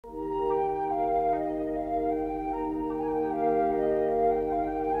Well,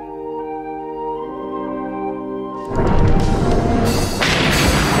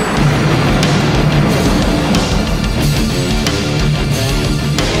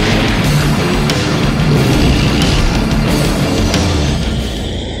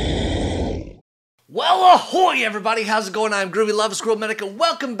 ahoy everybody, how's it going? I'm Groovy, Love Squirrel Medic, and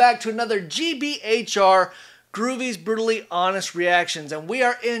welcome back to another GBHR, Groovy's Brutally Honest Reactions. And we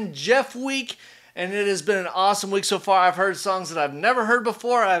are in Geoff week, and it has been an awesome week so far. I've heard songs that I've never heard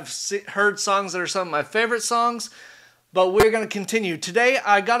before. I've heard songs that are some of my favorite songs, but we're going to continue. Today,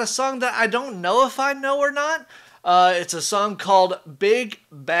 I got a song that I don't know if I know or not. It's a song called Big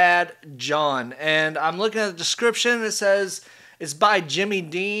Bad John, and I'm looking at the description. It says it's by Jimmy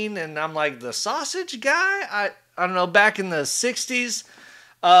Dean, and I'm like, the sausage guy? I don't know, back in the 60s.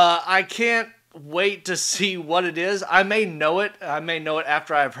 I can't wait to see what it is. I may know it. I may know it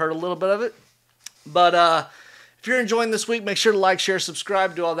after I've heard a little bit of it. But if you're enjoying this week, make sure to like, share,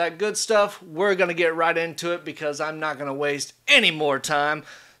 subscribe, do all that good stuff. We're going to get right into it because I'm not going to waste any more time.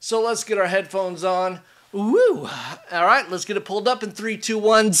 So let's get our headphones on. Woo! All right, let's get it pulled up in 3, 2,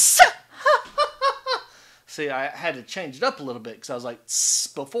 1. See, I had to change it up a little bit because I was like,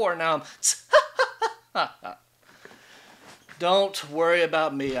 before, now I'm Don't worry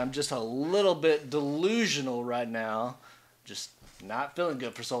about me. I'm just a little bit delusional right now. Just not feeling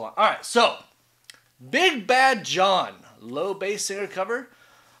good for so long. All right, so Big Bad John, low bass singer cover,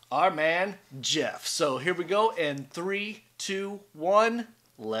 our man Geoff. So here we go in 3, 2, 1.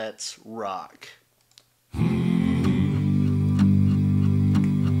 Let's rock.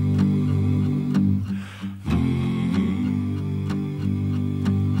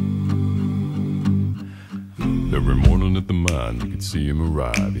 Every morning at the mine, you could see him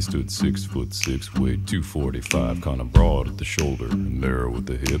arrive. He stood 6'6", weighed 245, kinda broad at the shoulder and narrow at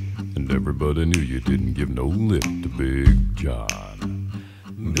the hip. And everybody knew you didn't give no lip to Big John.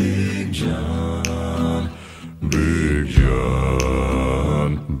 Big John, Big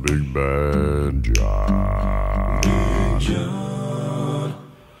John, Big Bad John. Big John.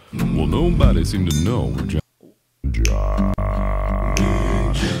 Well, nobody seemed to know where John.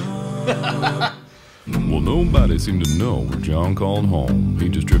 Well, nobody seemed to know where John called home. He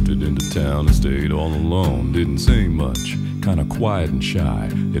just drifted into town and stayed all alone. Didn't say much, kinda quiet and shy.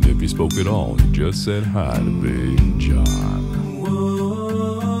 And if he spoke at all, he just said hi to Big John.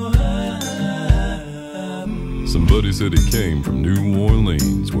 Somebody said he came from New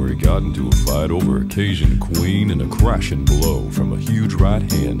Orleans, where he got into a fight over a Cajun queen, and a crashing blow from a huge right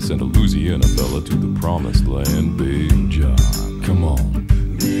hand sent a Louisiana fella to the promised land. Big John, come on.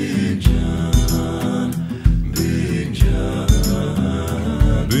 Big John, Big John,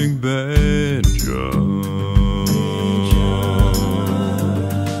 Big Bad John.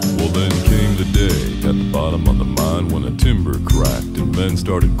 Well, then came the day at the bottom of the mine when a timber cracked and men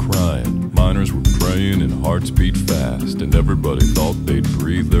started crying. Miners were praying and hearts beat fast, and everybody thought they'd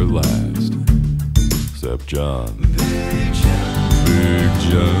breathe their last, except John. Big John, Big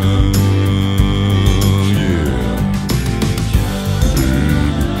John.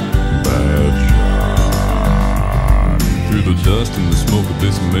 Through the dust and the smoke of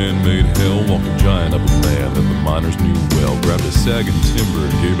this man-made hell walked a giant of a man that the miners knew well. Grabbed a sagging timber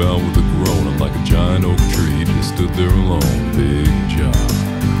and gave out with a groan, and like a giant oak tree he just stood there alone. Big John,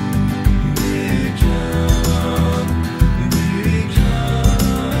 Big John, Big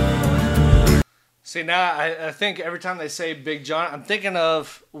John. See, now I think every time they say Big John, I'm thinking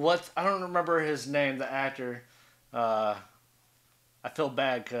of I don't remember his name, the actor. I feel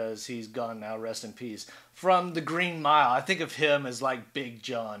bad because he's gone now, rest in peace. From The Green Mile, I think of him as like Big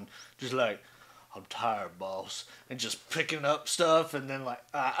John. Just like, I'm tired, boss. And just picking up stuff and then like,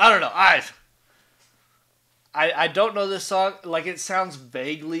 I don't know. I don't know this song. Like, it sounds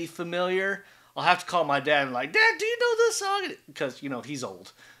vaguely familiar. I'll have to call my dad and like, Dad, do you know this song? Because, you know, he's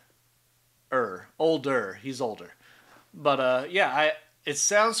old. Older. He's older. But, yeah, it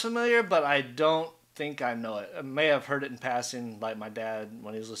sounds familiar, but I don't think I know it. I may have heard it in passing, like my dad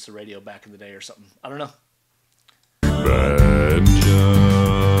when he was listening to radio back in the day or something. I don't know. Bad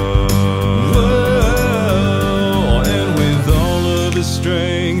John. Whoa. And with all of his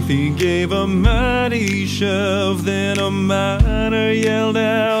strength he gave a mighty shove. Then a miner yelled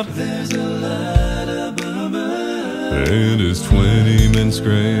out, "There's a light above us." And his 20 men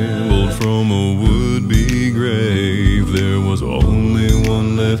scrambled from a would-be grave. There was only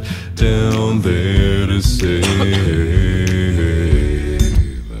one left down there to save.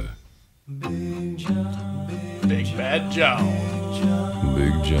 Big John, Big Bad John,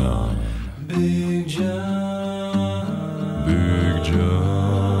 Big John, Big John, Big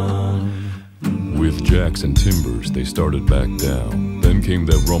John. tracks and timbers, they started back down. Then came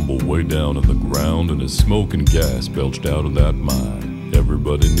that rumble way down in the ground, and as smoke and gas belched out of that mine,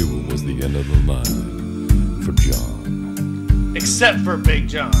 everybody knew it was the end of the line for John. Except for Big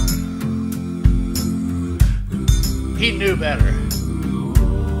John. He knew better.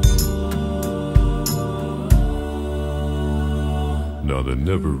 Now they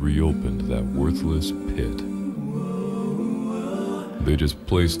never reopened that worthless pit. They just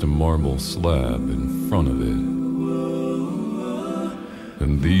placed a marble slab in front of it.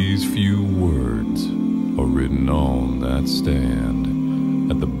 And these few words are written on that stand.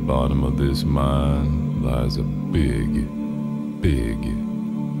 At the bottom of this mine lies a big, big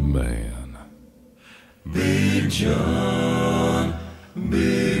man. Big John,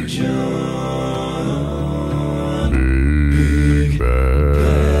 Big John, Big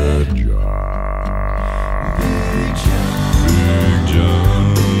Bad John, Big John, Big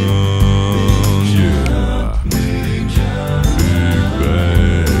John, yeah, Big John, Big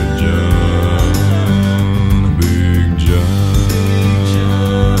Bad John, Big John,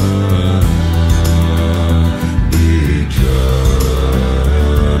 Big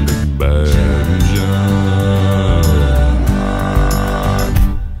John, Big Bad John.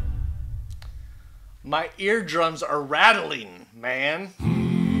 My eardrums are rattling, man.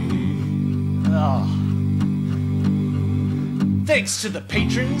 Oh. Thanks to the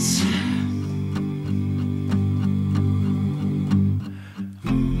patrons.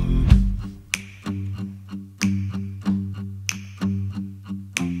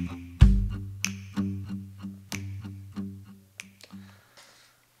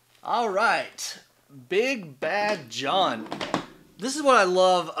 All right, Big Bad John. This is what I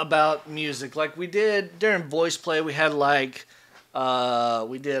love about music. Like we did during voice play, we had like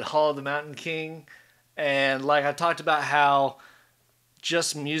we did Hall of the Mountain King, and like I talked about how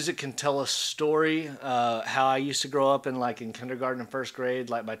just music can tell a story. How I used to grow up in kindergarten and first grade,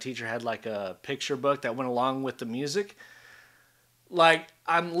 like my teacher had like a picture book that went along with the music. Like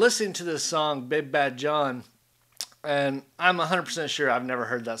I'm listening to this song, Big Bad John, and I'm 100% sure I've never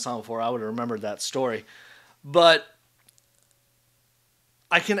heard that song before. I would have remembered that story, but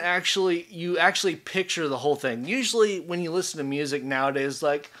you actually picture the whole thing. Usually when you listen to music nowadays,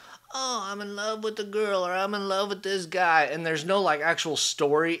 like, oh, I'm in love with the girl, or I'm in love with this guy, and there's no like actual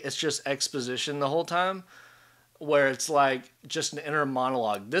story. It's just exposition the whole time, where it's like just an inner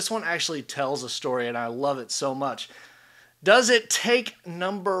monologue. This one actually tells a story, and I love it so much. Does it take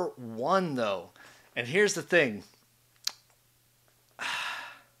number one though? And here's the thing.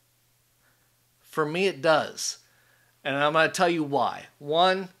 For me, it does. And I'm going to tell you why.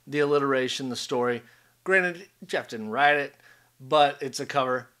 One, the alliteration, the story. Granted, Geoff didn't write it, but it's a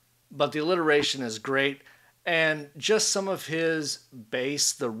cover. But the alliteration is great. And just some of his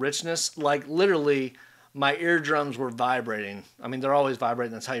bass, the richness, like literally my eardrums were vibrating. I mean, they're always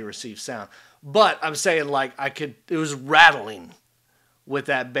vibrating. That's how you receive sound. But I'm saying like it was rattling with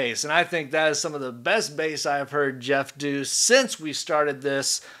that bass. And I think that is some of the best bass I've heard Geoff do since we started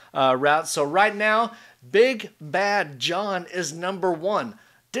this route. So right now, Big Bad John is number one.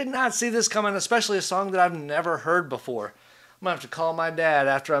 Did not see this coming, especially a song that I've never heard before. I'm going to have to call my dad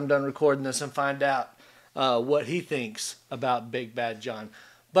after I'm done recording this and find out what he thinks about Big Bad John.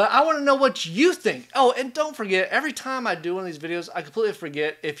 But I want to know what you think. Oh, and don't forget, every time I do one of these videos, I completely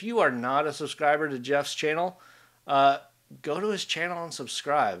forget, if you are not a subscriber to Geoff's channel, go to his channel and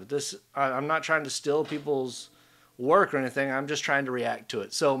subscribe. I'm not trying to steal people's work or anything. I'm just trying to react to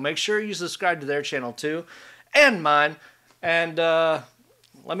it. So make sure you subscribe to their channel too, and mine. And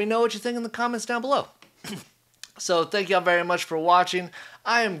let me know what you think in the comments down below. So thank y'all very much for watching.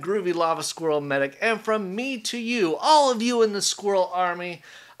 I am Groovy Lava Squirrel Medic, and from me to you, all of you in the Squirrel Army,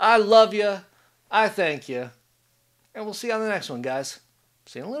 I love you, I thank you, and we'll see you on the next one, guys.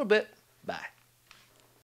 See you in a little bit. Bye.